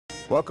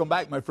Welcome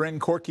back, my friend.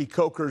 Corky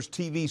Coker's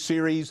TV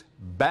series,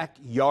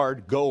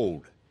 Backyard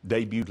Gold,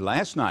 debuted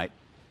last night.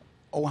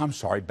 Oh, I'm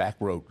sorry,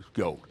 Backroad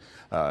Gold.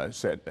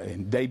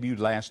 Debuted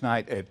last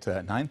night at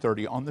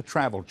 9:30 on the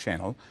Travel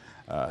Channel.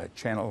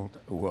 Channel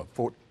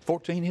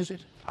 14, is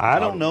it? I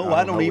don't know.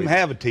 I don't even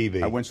have a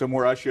TV. I went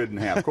somewhere I shouldn't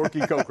have. Corky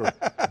Coker,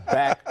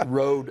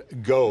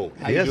 Backroad Gold.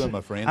 How you doing,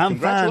 my friend? I'm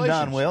fine,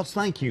 Don Wells.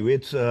 Thank you.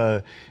 It's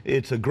a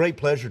great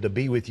pleasure to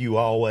be with you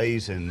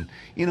always, and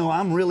you know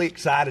I'm really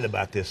excited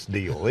about this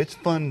deal. It's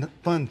fun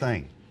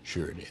thing.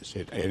 Sure it is.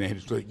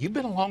 You've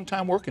been a long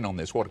time working on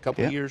this. What, a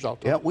couple of years?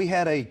 Yeah, we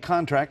had a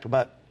contract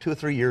about 2 or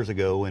 3 years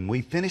ago, and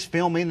we finished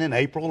filming in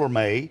April or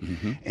May.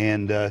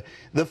 And the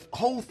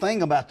whole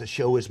thing about the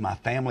show is my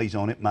family's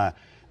on it.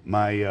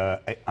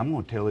 I'm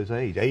going to tell his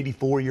age.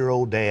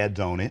 84-year-old dad's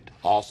on it.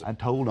 Awesome. I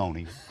told on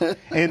him.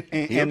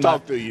 And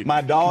talk to you.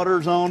 My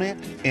daughter's on it,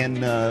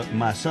 and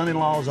my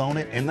son-in-law's on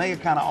it, and they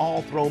kind of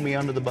all throw me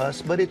under the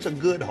bus. But it's a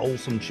good,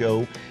 wholesome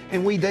show,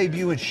 and we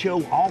debut and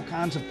show all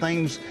kinds of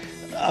things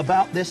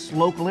about this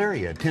local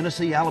area: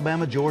 Tennessee,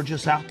 Alabama, Georgia,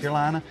 South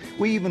Carolina.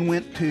 We even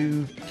went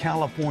to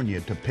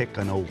California to pick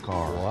an old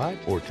car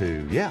or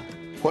two. Yeah.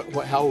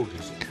 How old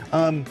is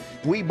it?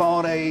 We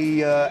bought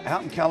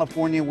out in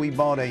California, we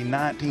bought a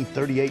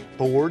 1938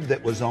 Ford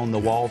that was on the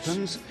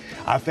Waltons.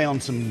 I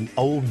found some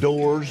old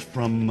doors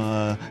from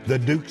the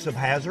Dukes of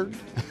Hazzard,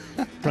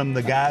 from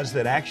the guys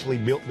that actually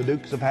built the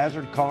Dukes of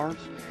Hazzard cars.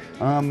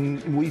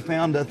 We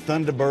found a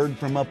Thunderbird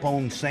from up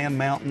on Sand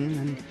Mountain,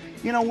 and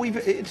you know,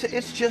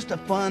 it's just a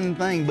fun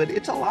thing, but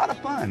it's a lot of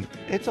fun.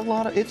 It's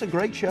a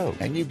great show.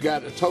 And you've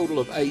got a total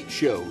of 8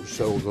 shows.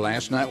 So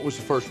last night was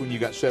the first one. You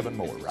got 7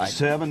 more, right?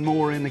 7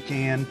 more in the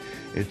can.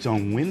 It's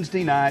on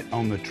Wednesday night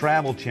on the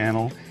Travel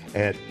Channel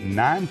at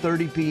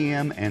 9:30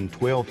 p.m. and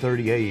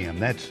 12:30 a.m.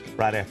 That's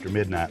right after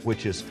midnight,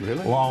 which is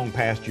long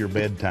past your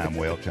bedtime,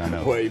 Welch, I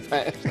know. Way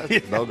past.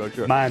 No,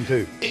 sure. Mine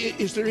too.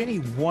 Is there any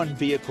one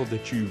vehicle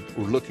that you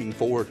were looking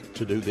for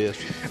to do this?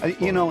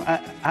 You know,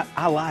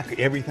 I like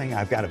everything.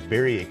 I've got a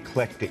very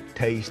eclectic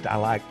taste. I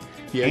like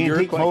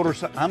antique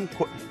motorcycles.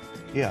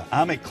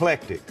 I'm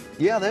eclectic.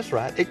 Yeah, that's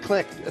right,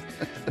 eclectic.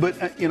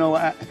 But, you know,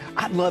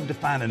 I'd love to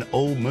find an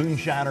old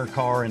moonshiner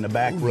car in the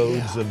back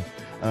roads of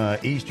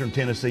Eastern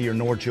Tennessee or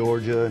North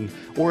Georgia,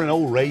 or an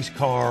old race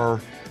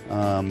car.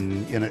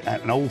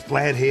 An old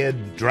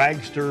flathead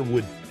dragster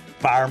would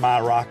fire my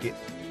rocket.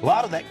 A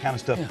lot of that kind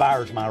of stuff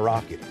fires my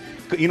rocket.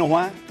 You know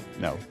why?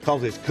 No.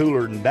 Because it's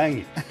cooler than dang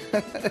it.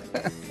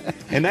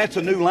 And that's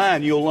a new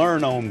line you'll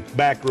learn on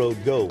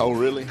Backroad Gold. Oh,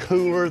 really?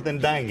 Cooler than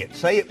dang it.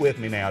 Say it with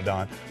me now,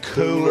 Don.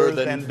 Cooler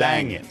than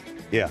dang it.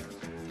 Yeah.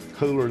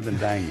 Cooler than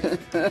dang it.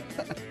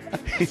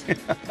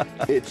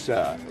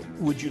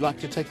 Would you like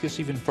to take this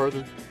even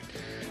further?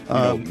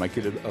 Make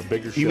it a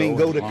bigger show. You mean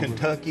go to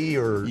Kentucky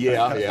or?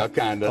 Yeah,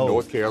 kind of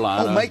North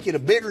Carolina. Oh, make it a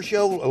bigger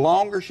show, a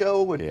longer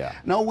show.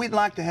 No, we'd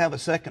like to have a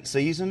second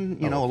season.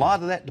 You know, a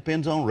lot of that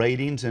depends on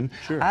ratings, and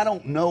I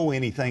don't know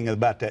anything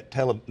about that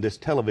this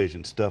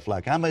television stuff.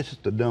 Like, I'm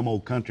just a dumb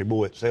old country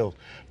boy that sells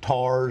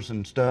tars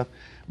and stuff.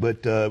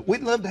 But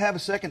we'd love to have a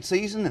second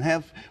season,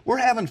 and we're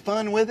having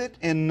fun with it,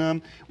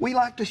 and we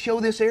like to show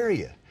this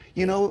area.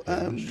 You know,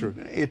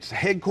 it's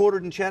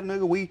headquartered in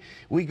Chattanooga.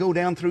 We go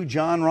down through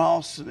John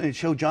Ross and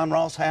show John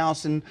Ross'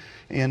 house, and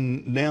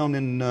down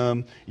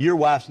in your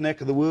wife's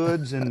neck of the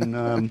woods,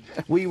 and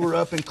we were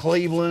up in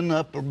Cleveland,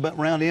 up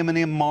around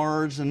M&M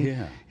Mars,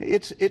 and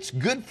it's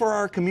good for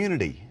our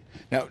community.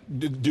 Now,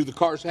 do the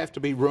cars have to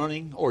be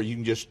running, or you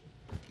can just?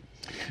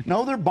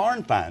 No, they're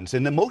barn finds,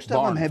 and most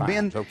of them have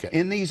been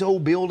in these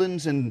old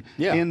buildings and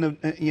in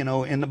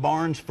the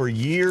barns for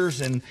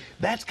years, and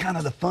that's kind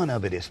of the fun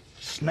of it, is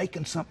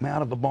snaking something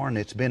out of a barn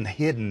that's been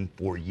hidden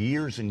for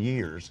years and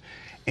years,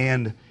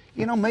 and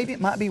you know, maybe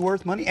it might be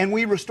worth money. And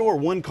we restore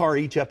 1 car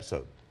each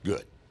episode.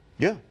 Good.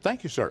 Yeah.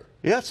 Thank you, sir.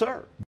 Yes, sir.